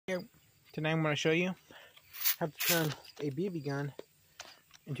Today I'm going to show you how to turn a BB gun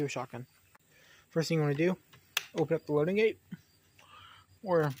into a shotgun. First thing you want to do, open up the loading gate,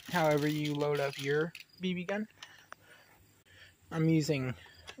 or however you load up your BB gun. I'm using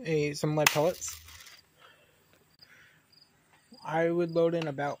some lead pellets. I would load in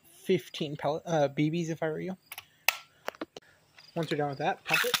about 15 BBs if I were you. Once you're done with that,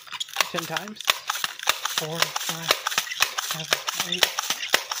 pump it 10 times. 4, 5, 7, 8.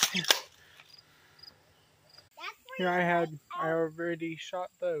 10. Here I already shot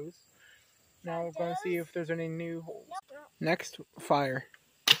those. Now we're going to see if there's any new holes. Next, fire.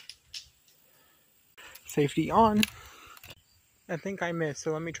 Safety on. I think I missed,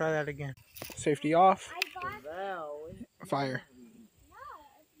 so let me try that again. Safety off. Fire.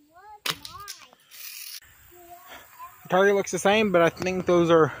 The target looks the same, but I think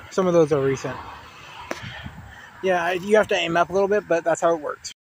some of those are recent. Yeah, you have to aim up a little bit, but that's how it works.